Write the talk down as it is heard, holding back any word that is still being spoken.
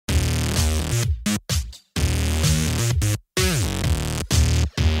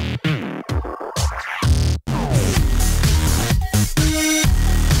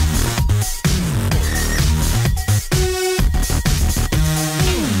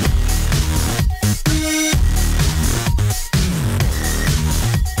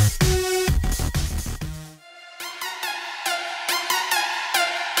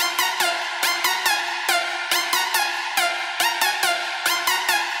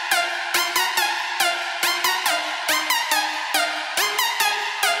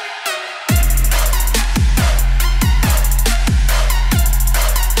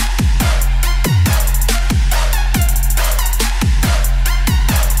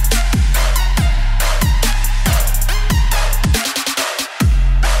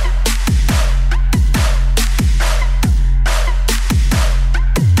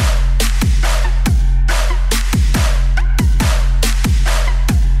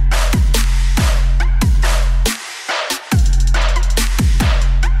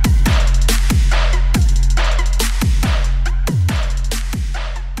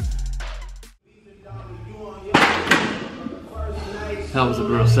That was a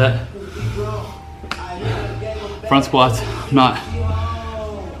brutal set. Front squats, I'm not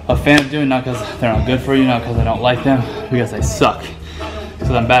a fan of doing, not because they're not good for you, not because I don't like them, because they suck,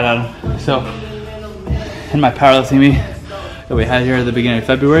 because I'm bad at them. So, in my powerlifting meet that we had here at the beginning of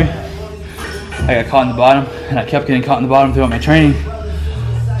February, I got caught in the bottom, and I kept getting caught in the bottom throughout my training.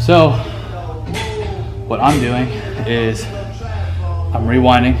 So, what I'm doing is I'm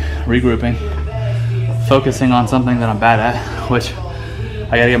rewinding, regrouping, focusing on something that I'm bad at, which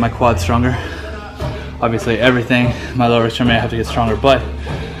I gotta get my quads stronger. Obviously everything, my lower extremity, I have to get stronger, but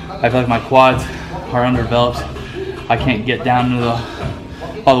I feel like my quads are underdeveloped. I can't get down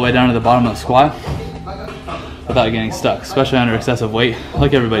to all the way down to the bottom of the squat without getting stuck, especially under excessive weight,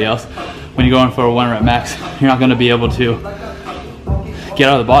 like everybody else. When you go in for a 1 rep max, you're not gonna be able to get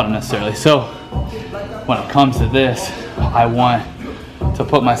out of the bottom necessarily. So when it comes to this, I want to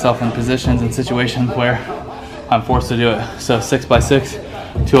put myself in positions and situations where I'm forced to do it. So 6x6,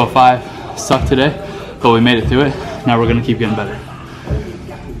 205, sucked today, but we made it through it. Now we're gonna keep getting better.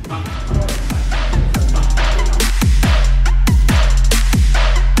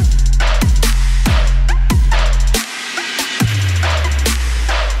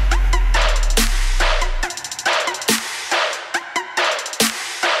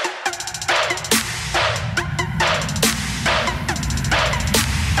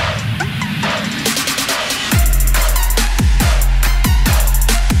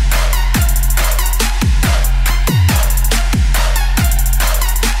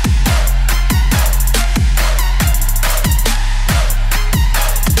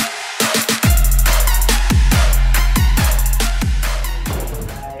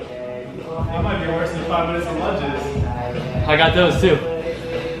 I got those too.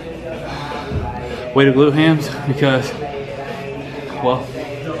 Way to glute hams because, well,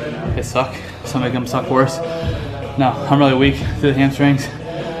 they suck. Some make them suck worse. No, I'm really weak through the hamstrings.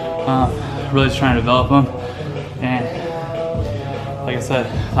 Really just trying to develop them. And like I said,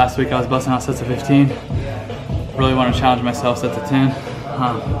 last week I was busting out sets of 15. Really want to challenge myself sets of 10.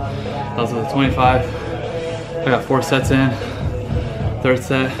 Those are the 25. I got 4 sets in. Third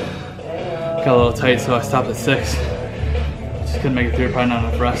set got a little tight, so I stopped at 6. Just couldn't make it through, probably not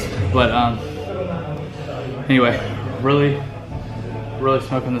enough rest. But anyway, really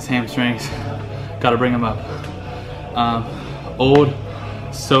smoking this hamstrings. Got to bring them up. Old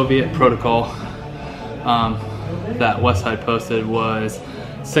Soviet protocol that Westside posted was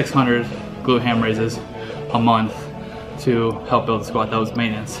 600 glute ham raises a month to help build the squat. That was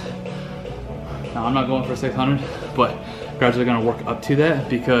maintenance. Now I'm not going for 600, but gradually going to work up to that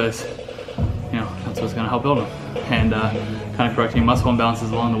because, you know, that's what's going to help build them and kind of correcting muscle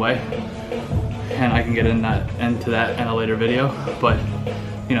imbalances along the way. And I can get into that in a later video, but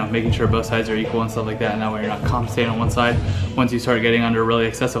you know, making sure both sides are equal and stuff like that, and that way you're not compensating on one side. Once you start getting under really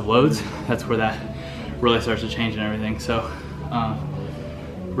excessive loads, that's where that really starts to change and everything. So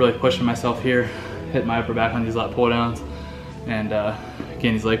really pushing myself here, hitting my upper back on these lat pull downs, and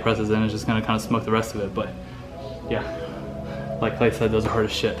getting these leg presses in is just gonna kind of smoke the rest of it. But yeah, like Clay said, those are hard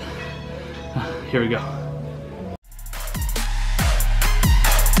as shit. Here we go.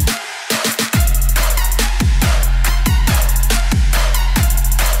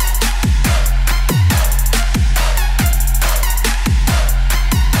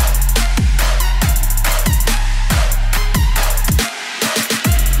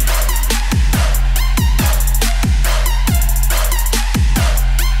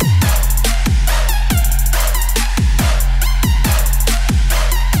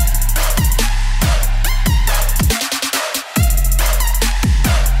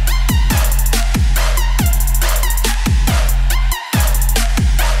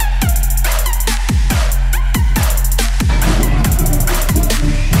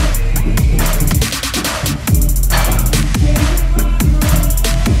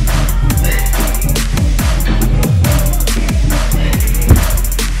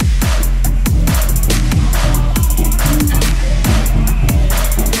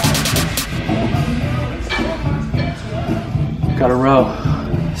 Got a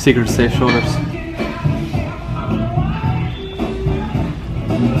row. Secret to safe shoulders.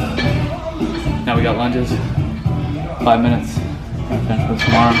 Now we got lunges. 5 minutes. Finish with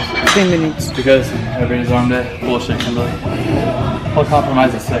some arms. 10 minutes. Because everybody's arm day. Bullshit, Kimberly. We'll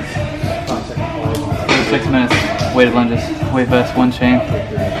compromise at 6. 6 minutes. Weighted lunges. Weight vest, 1 chain.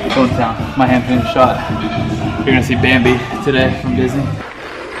 Going down. My hamstring shot. You're gonna see Bambi today from Disney.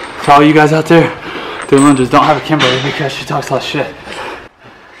 To all you guys out there doing lunges, don't have a Kimberly because she talks a lot of shit.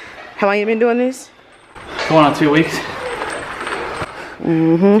 How long you been doing this? Going on 2 weeks.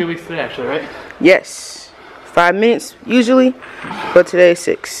 2 2 weeks today, actually, right? Yes. 5 minutes usually, but today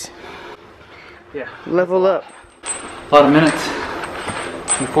 6. Yeah. Level up. A lot of minutes.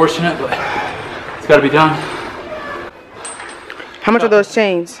 Unfortunate, but it's got to be done. How much are those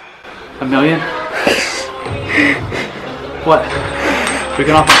chains? $1 million. What?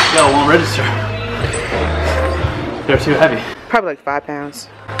 Freaking off the scale won't register. They're too heavy. Probably like 5 pounds.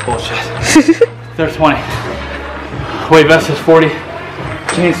 Bullshit. They're 20. Weight vest is 40.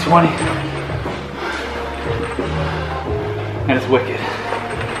 Chains 20. And it's wicked.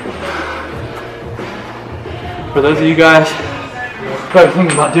 For those of you guys who are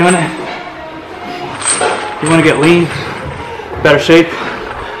thinking about doing it, you want to get lean, better shape,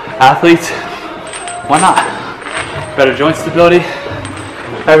 athletes, why not? Better joint stability,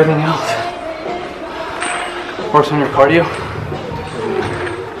 everything else. Works on your cardio.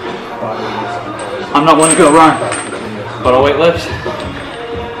 I'm not one to go run, but I'll weight lifts.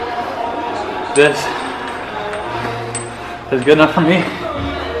 This is good enough for me.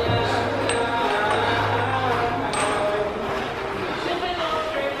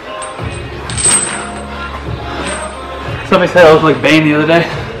 Somebody said I looked like Bane the other day.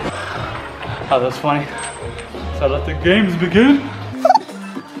 Oh, that's funny. So let the games begin.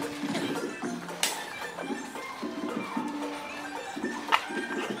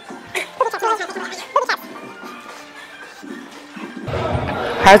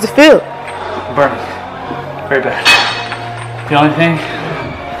 How's it feel? Burning. Very bad. The only thing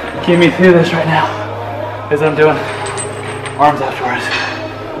keeping me through this right now is that I'm doing arms afterwards.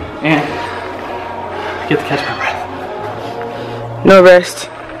 And I get to catch my breath. No rest.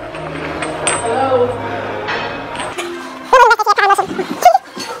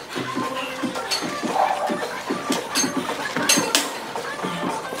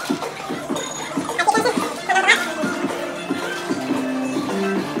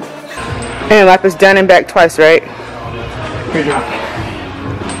 And lap is done and back twice, right? You're drunk.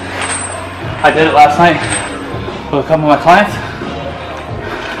 I did it last night with a couple of my clients.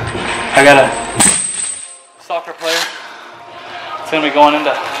 I got a soccer player. It's gonna be going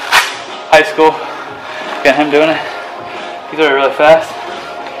into high school. Got him doing it. He's already really fast.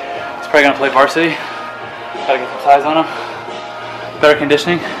 He's probably gonna play varsity. Gotta get some size on him. Better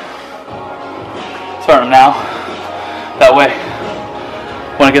conditioning. Start him now. That way,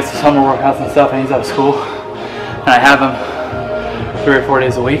 when it gets to summer workouts and stuff and he's out of school, and I have him 3 or 4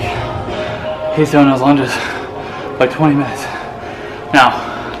 days a week, he's doing those lunges like 20 minutes. Now,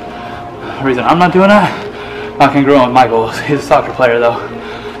 the reason I'm not doing that, not congruent with my goals. He's a soccer player though.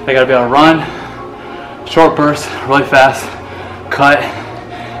 They gotta be able to run, short bursts, really fast, cut,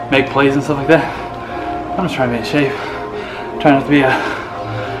 make plays and stuff like that. I'm just trying to be in shape. Trying not to be a,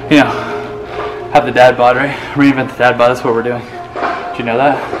 you know, have the dad bod, right? Reinvent the dad bod, that's what we're doing. Did you know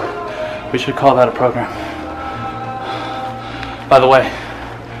that? We should call that a program. By the way,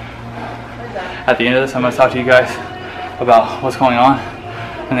 at the end of this, I'm going to talk to you guys about what's going on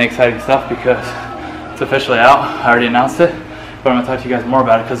and the exciting stuff because it's officially out. I already announced it, but I'm going to talk to you guys more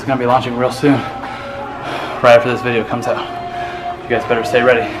about it because it's going to be launching real soon, right after this video comes out. You guys better stay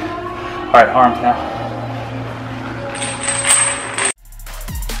ready. All right, arms now.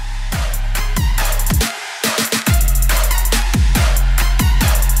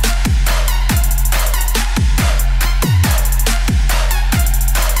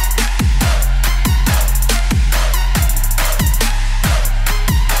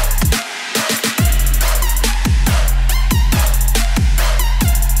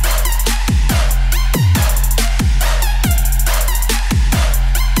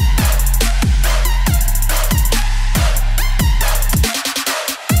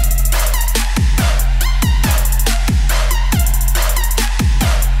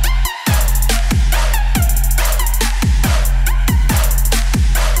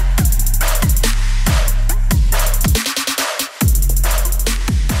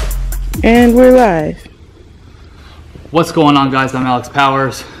 And we're live. What's going on, guys? I'm Alex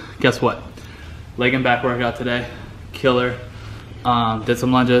Powers. Guess what? Leg and back workout today. Killer. Did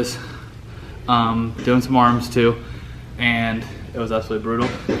some lunges. Doing some arms too. And it was absolutely brutal.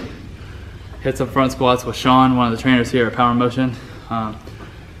 Hit some front squats with Sean, one of the trainers here at Power Motion.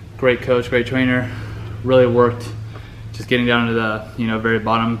 Great coach, great trainer. Really worked just getting down to the very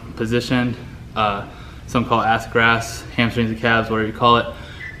bottom position. Some call it ass grass, hamstrings and calves, whatever you call it.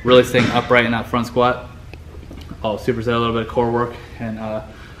 Really staying upright in that front squat. I'll superset a little bit of core work, and I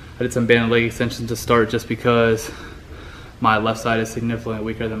did some banded leg extensions to start just because my left side is significantly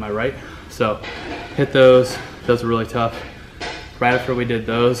weaker than my right. So hit those. Those were really tough. Right after we did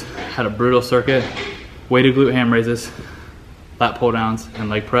those, had a brutal circuit, weighted glute ham raises, lat pull downs, and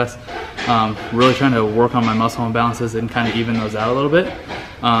leg press. Really trying to work on my muscle imbalances and kind of even those out a little bit.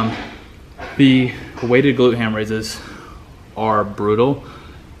 The weighted glute ham raises are brutal.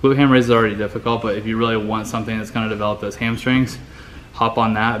 Glute ham raises are already difficult, but if you really want something that's going to develop those hamstrings, hop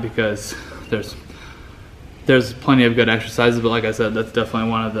on that, because there's plenty of good exercises, but like I said, that's definitely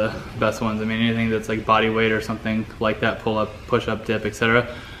one of the best ones. I mean, anything that's like body weight or something like that, pull up, push up, dip,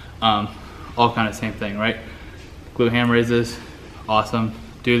 etc. All kind of same thing, right? Glute ham raises, awesome.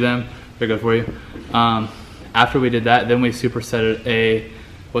 Do them, they're good for you. After we did that, then we supersetted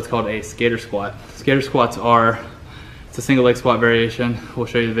what's called a skater squat. Skater squats it's a single leg squat variation. We'll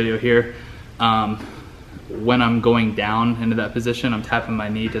show you the video here. When I'm going down into that position, I'm tapping my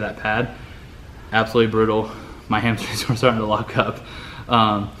knee to that pad. Absolutely brutal. My hamstrings were starting to lock up.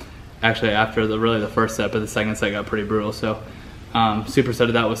 Actually, after the first set, but the second set got pretty brutal. So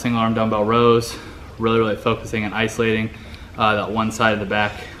supersetted that with single arm dumbbell rows, really focusing and isolating that one side of the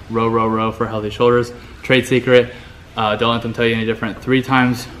back. Row for healthy shoulders. Trade secret, don't let them tell you any different. 3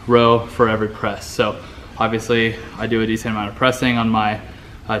 times row for every press. So obviously I do a decent amount of pressing on my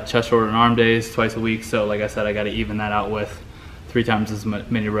chest, shoulder, and arm days twice a week. So like I said, I got to even that out with 3 times as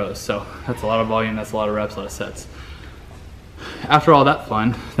many rows. So that's a lot of volume, that's a lot of reps, a lot of sets. After all that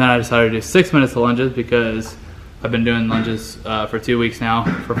fun, then I decided to do 6 minutes of lunges, because I've been doing lunges for 2 weeks now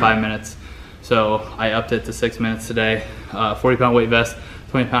for 5 minutes. So I upped it to 6 minutes today. 40-pound weight vest,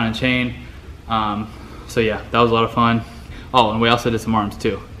 20-pound and chain. So yeah, that was a lot of fun. Oh, and we also did some arms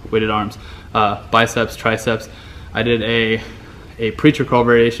too, weighted arms. Biceps, triceps. I did a preacher curl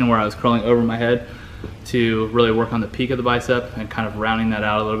variation where I was curling over my head to really work on the peak of the bicep and kind of rounding that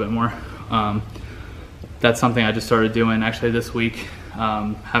out a little bit more. That's something I just started doing actually this week.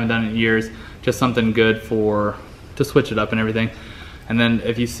 Haven't done it in years. Just something good to switch it up and everything. And then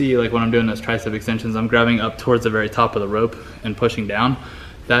if you see, like when I'm doing those tricep extensions, I'm grabbing up towards the very top of the rope and pushing down.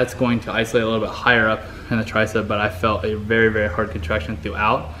 That's going to isolate a little bit higher up in the tricep, but I felt a very hard contraction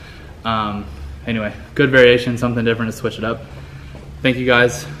throughout. Anyway, good variation, something different to switch it up. Thank you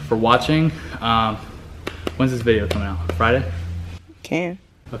guys for watching. When's this video coming out? Friday? Can.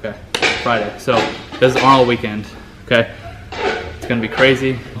 Okay, Friday. So this is Arnold weekend, okay? It's gonna be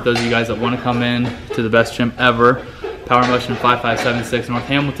crazy. Those of you guys that wanna come in to the best gym ever, Power Motion 5576 North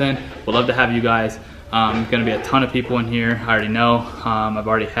Hamilton, would love to have you guys. Gonna be a ton of people in here, I already know. I've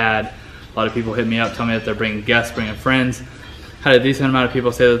already had a lot of people hit me up, tell me that they're bringing guests, bringing friends. Had a decent amount of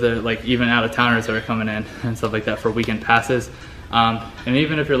people say that they're like even out of towners that are coming in and stuff like that for weekend passes. And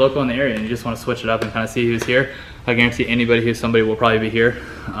even if you're local in the area and you just want to switch it up and kind of see who's here, I guarantee somebody will probably be here.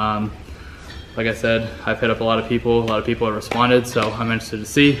 Like I said, I've hit up a lot of people have responded, so I'm interested to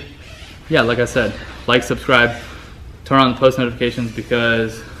see. Yeah, like I said, like, subscribe, turn on the post notifications,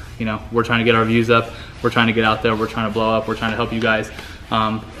 because you know, we're trying to get our views up, we're trying to get out there, we're trying to blow up, we're trying to help you guys.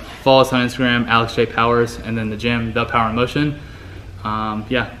 Follow us on Instagram, Alex J Powers, and then the gym, The Power in Motion.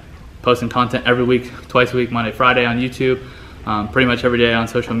 Yeah, posting content every week, twice a week, Monday, Friday on YouTube, pretty much every day on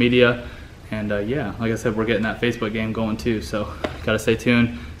social media. And yeah, like I said, we're getting that Facebook game going too, so gotta stay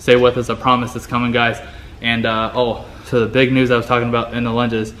tuned, stay with us. I promise it's coming, guys. And oh, so the big news I was talking about in the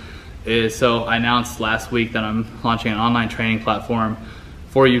lunges is, so I announced last week that I'm launching an online training platform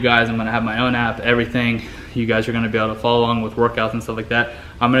for you guys. I'm gonna have my own app, everything. You guys are gonna be able to follow along with workouts and stuff like that.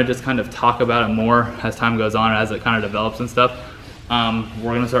 I'm gonna just kind of talk about it more as time goes on, as it kind of develops and stuff.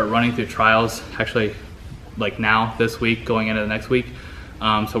 We're gonna start running through trials, actually, like now, this week, going into the next week.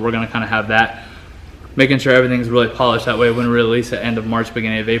 So we're gonna kind of have that, making sure everything's really polished. That way when we release at end of March,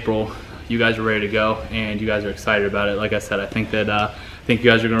 beginning of April, you guys are ready to go and you guys are excited about it. Like I said, I think that you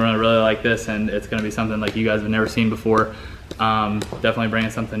guys are gonna really like this, and it's gonna be something like you guys have never seen before. Definitely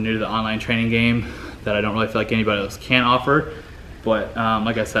bringing something new to the online training game that I don't really feel like anybody else can offer. But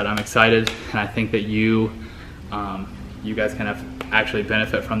like I said, I'm excited, and I think that you guys can actually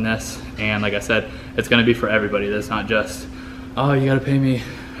benefit from this. And like I said, it's gonna be for everybody. That's not just, oh, you gotta pay me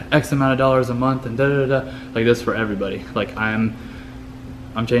X amount of dollars a month and da-da-da-da. Like, this for everybody. Like, I'm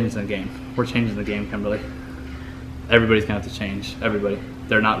changing the game. We're changing the game, Kimberly. Everybody's gonna have to change, everybody.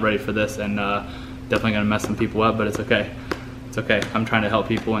 They're not ready for this, and definitely gonna mess some people up, but it's okay. It's okay. I'm trying to help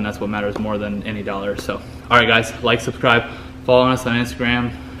people, and that's what matters more than any dollar. So, all right, guys, like, subscribe, follow us on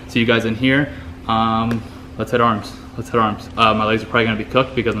Instagram. See you guys in here. Let's hit arms. Let's hit arms. My legs are probably gonna be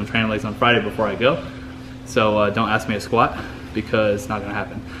cooked because I'm training legs on Friday before I go. So don't ask me to squat, because it's not gonna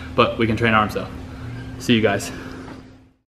happen. But we can train arms though. See you guys.